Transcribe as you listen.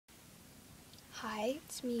Hi,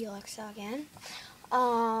 it's me, Alexa, again.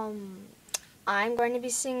 I'm going to be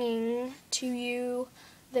singing to you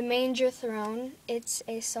the Manger Throne. It's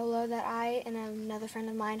a solo that I and another friend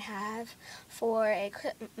of mine have for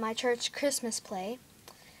my church Christmas play.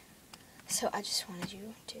 So I just wanted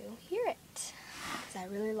you to hear it, because I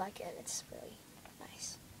really like it. It's really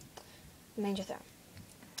nice. The Manger Throne.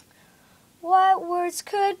 What words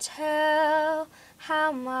could tell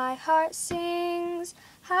how my heart sings?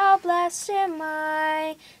 How blessed am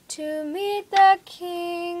I to meet the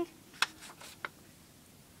King.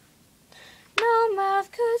 No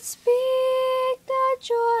mouth could speak the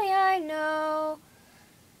joy I know.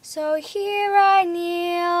 So here I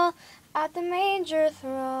kneel at the manger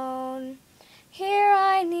throne. Here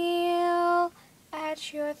I kneel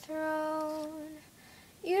at your throne.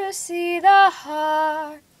 You see the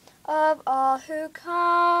heart of all who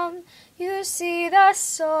come. You see the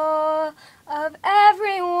soul of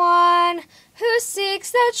everyone who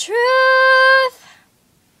seeks the truth.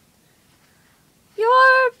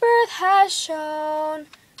 Your birth has shown.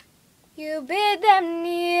 You bid them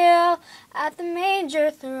kneel at the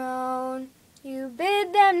manger throne. You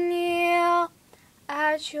bid them kneel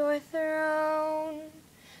at your throne.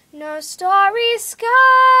 No starry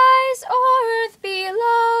skies or earth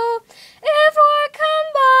below, if or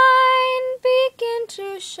combined, begin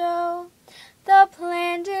to show the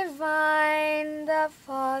plan divine, the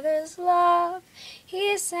Father's love.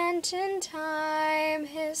 He sent in time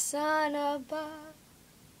His Son above.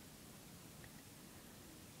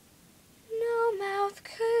 No mouth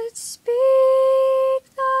could speak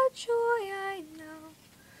the joy I know.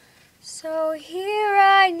 So here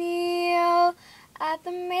I kneel at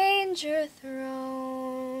the manger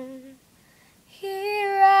throne.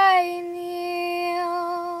 Here I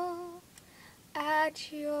kneel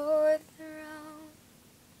at your throne.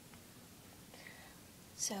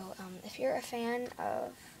 So, if you're a fan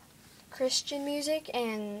of Christian music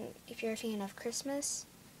and if you're a fan of Christmas,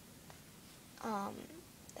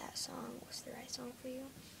 that song was the right song for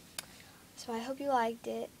you. So I hope you liked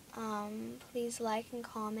it. Please like and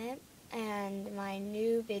comment, and my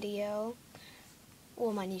new video,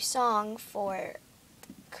 well, my new song for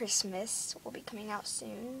Christmas will be coming out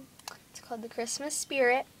soon. It's called The Christmas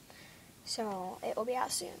Spirit, so it will be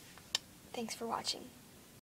out soon. Thanks for watching.